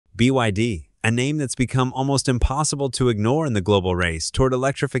BYD, a name that's become almost impossible to ignore in the global race toward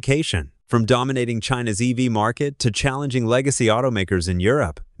electrification. From dominating China's EV market to challenging legacy automakers in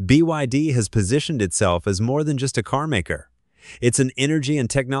Europe, BYD has positioned itself as more than just a car maker. It's an energy and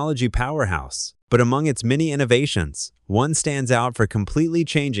technology powerhouse. But among its many innovations, one stands out for completely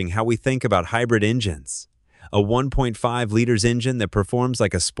changing how we think about hybrid engines. A 1.5 liters engine that performs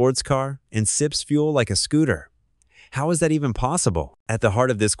like a sports car and sips fuel like a scooter. How is that even possible? At the heart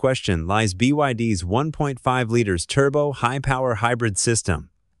of this question lies BYD's 1.5 liters turbo high-power hybrid system.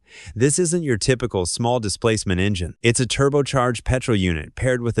 This isn't your typical small displacement engine. It's a turbocharged petrol unit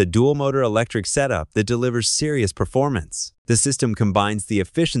paired with a dual-motor electric setup that delivers serious performance. The system combines the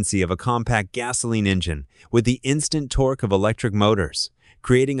efficiency of a compact gasoline engine with the instant torque of electric motors,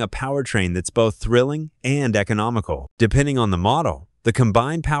 creating a powertrain that's both thrilling and economical. Depending on the model, the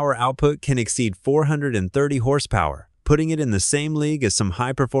combined power output can exceed 430 horsepower, putting it in the same league as some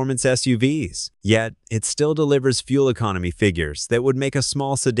high-performance SUVs. Yet, it still delivers fuel economy figures that would make a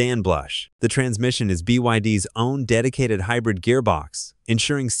small sedan blush. The transmission is BYD's own dedicated hybrid gearbox,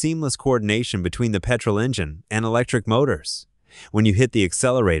 ensuring seamless coordination between the petrol engine and electric motors. When you hit the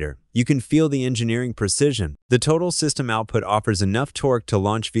accelerator, you can feel the engineering precision. The total system output offers enough torque to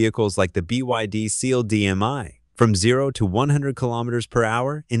launch vehicles like the BYD Seal DM-i, from 0 to 100 kilometers per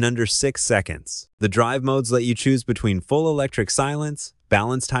hour in under 6 seconds. The drive modes let you choose between full electric silence,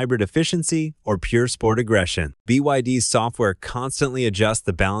 balanced hybrid efficiency, or pure sport aggression. BYD's software constantly adjusts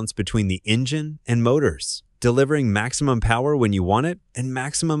the balance between the engine and motors, delivering maximum power when you want it and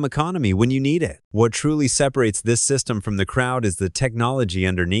maximum economy when you need it. What truly separates this system from the crowd is the technology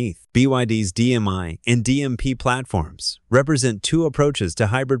underneath. BYD's DM-i and DMP platforms represent two approaches to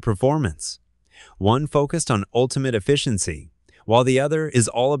hybrid performance. One focused on ultimate efficiency, while the other is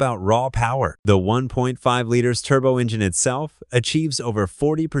all about raw power. The 1.5 liters turbo engine itself achieves over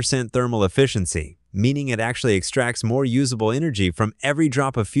 40% thermal efficiency, meaning it actually extracts more usable energy from every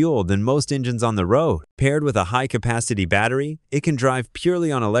drop of fuel than most engines on the road. Paired with a high-capacity battery, it can drive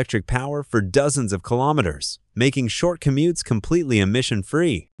purely on electric power for dozens of kilometers, making short commutes completely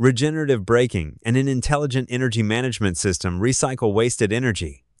emission-free. Regenerative braking and an intelligent energy management system recycle wasted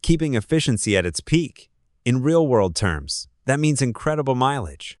energy, keeping efficiency at its peak. In real-world terms, that means incredible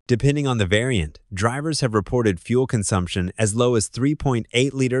mileage. Depending on the variant, drivers have reported fuel consumption as low as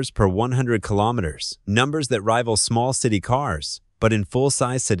 3.8 liters per 100 kilometers, numbers that rival small city cars, but in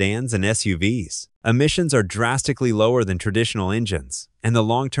full-size sedans and SUVs. Emissions are drastically lower than traditional engines, and the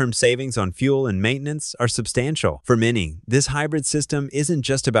long-term savings on fuel and maintenance are substantial. For many, this hybrid system isn't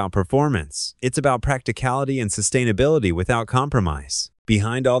just about performance, it's about practicality and sustainability without compromise.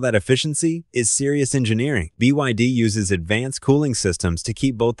 Behind all that efficiency is serious engineering. BYD uses advanced cooling systems to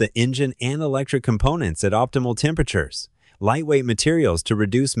keep both the engine and electric components at optimal temperatures, lightweight materials to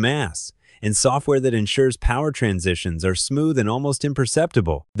reduce mass, and software that ensures power transitions are smooth and almost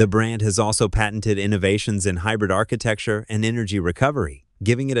imperceptible. The brand has also patented innovations in hybrid architecture and energy recovery,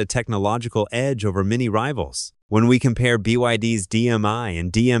 giving it a technological edge over many rivals. When we compare BYD's DM-i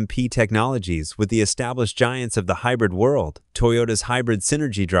and DMP technologies with the established giants of the hybrid world, Toyota's hybrid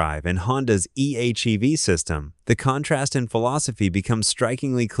synergy drive and Honda's eHEV system, the contrast in philosophy becomes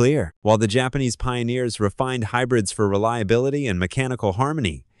strikingly clear. While the Japanese pioneers refined hybrids for reliability and mechanical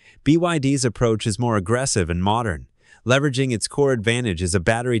harmony, BYD's approach is more aggressive and modern, leveraging its core advantage as a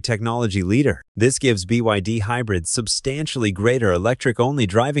battery technology leader. This gives BYD hybrids substantially greater electric-only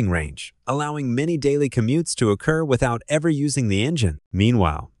driving range, allowing many daily commutes to occur without ever using the engine.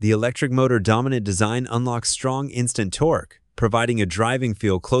 Meanwhile, the electric motor-dominant design unlocks strong instant torque, providing a driving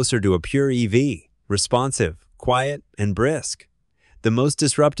feel closer to a pure EV, responsive, quiet, and brisk. The most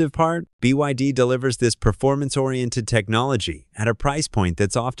disruptive part? BYD delivers this performance-oriented technology at a price point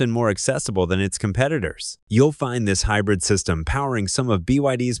that's often more accessible than its competitors. You'll find this hybrid system powering some of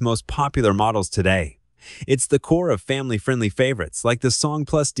BYD's most popular models today. It's the core of family-friendly favorites like the Song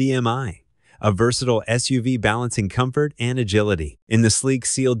Plus DM-i, a versatile SUV balancing comfort and agility. In the sleek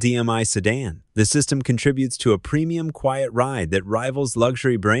Seal DM-i sedan, the system contributes to a premium quiet ride that rivals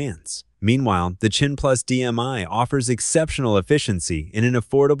luxury brands. Meanwhile, the Chin Plus DM-i offers exceptional efficiency in an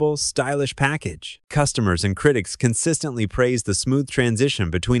affordable, stylish package. Customers and critics consistently praise the smooth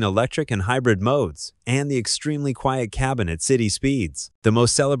transition between electric and hybrid modes and the extremely quiet cabin at city speeds. The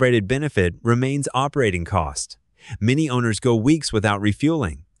most celebrated benefit remains operating cost. Many owners go weeks without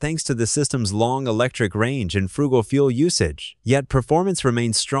refueling, thanks to the system's long electric range and frugal fuel usage. Yet performance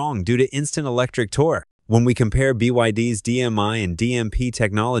remains strong due to instant electric torque. When we compare BYD's DMI and DMP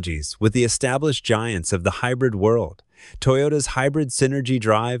technologies with the established giants of the hybrid world, Toyota's hybrid synergy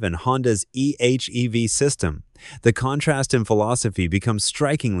drive and Honda's EHEV system, the contrast in philosophy becomes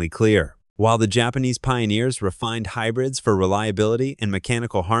strikingly clear. While the Japanese pioneers refined hybrids for reliability and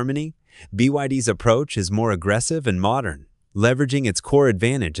mechanical harmony, BYD's approach is more aggressive and modern, leveraging its core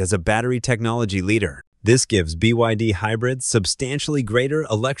advantage as a battery technology leader. This gives BYD hybrids substantially greater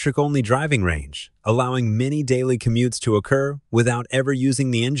electric-only driving range, allowing many daily commutes to occur without ever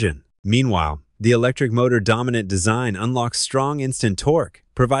using the engine. Meanwhile, the electric motor-dominant design unlocks strong instant torque,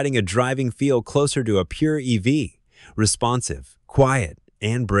 providing a driving feel closer to a pure EV, responsive, quiet,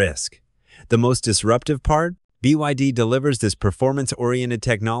 and brisk. The most disruptive part? BYD delivers this performance-oriented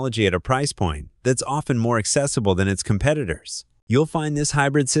technology at a price point that's often more accessible than its competitors. You'll find this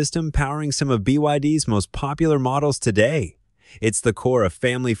hybrid system powering some of BYD's most popular models today. It's the core of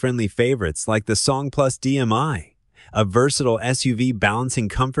family-friendly favorites like the Song Plus DMI, a versatile SUV balancing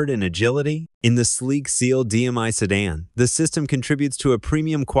comfort and agility. In the sleek Seal DMI sedan, the system contributes to a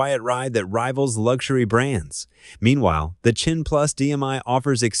premium quiet ride that rivals luxury brands. Meanwhile, the Chin Plus DMI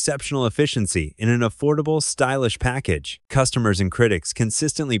offers exceptional efficiency in an affordable, stylish package. Customers and critics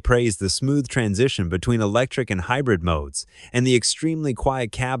consistently praise the smooth transition between electric and hybrid modes and the extremely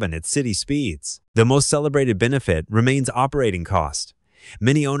quiet cabin at city speeds. The most celebrated benefit remains operating cost.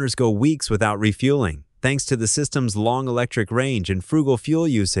 Many owners go weeks without refueling, thanks to the system's long electric range and frugal fuel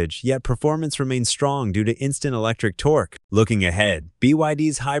usage, yet performance remains strong due to instant electric torque. Looking ahead,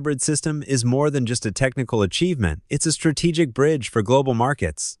 BYD's hybrid system is more than just a technical achievement, it's a strategic bridge for global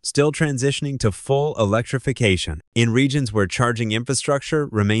markets, still transitioning to full electrification. In regions where charging infrastructure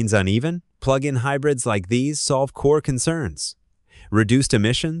remains uneven, plug-in hybrids like these solve core concerns: reduced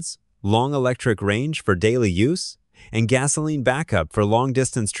emissions, long electric range for daily use, and gasoline backup for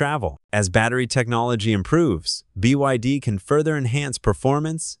long-distance travel. As battery technology improves, BYD can further enhance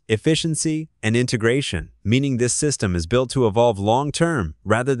performance, efficiency, and integration, meaning this system is built to evolve long-term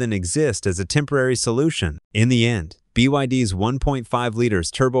rather than exist as a temporary solution. In the end, BYD's 1.5 L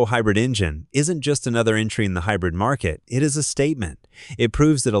turbo hybrid engine isn't just another entry in the hybrid market, it is a statement. It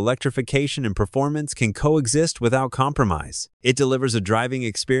proves that electrification and performance can coexist without compromise. It delivers a driving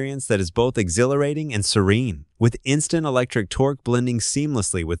experience that is both exhilarating and serene, with instant electric torque blending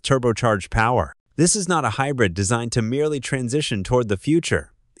seamlessly with turbocharged power. This is not a hybrid designed to merely transition toward the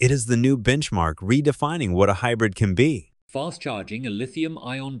future. It is the new benchmark redefining what a hybrid can be. Fast charging a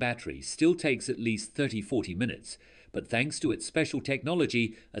lithium-ion battery still takes at least 30–40 minutes, but thanks to its special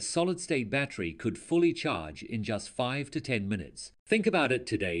technology, a solid-state battery could fully charge in just 5 to 10 minutes. Think about it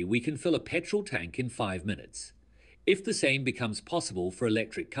today, we can fill a petrol tank in 5 minutes. If the same becomes possible for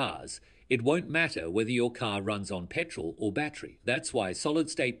electric cars, it won't matter whether your car runs on petrol or battery. That's why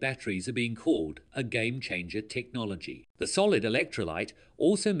solid-state batteries are being called a game-changer technology. The solid electrolyte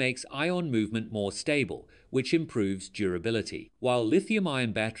also makes ion movement more stable, which improves durability. While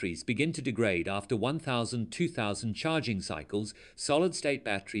lithium-ion batteries begin to degrade after 1,000–2,000 charging cycles, solid-state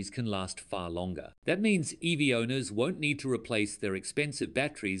batteries can last far longer. That means EV owners won't need to replace their expensive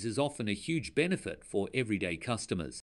batteries as often, a huge benefit for everyday customers.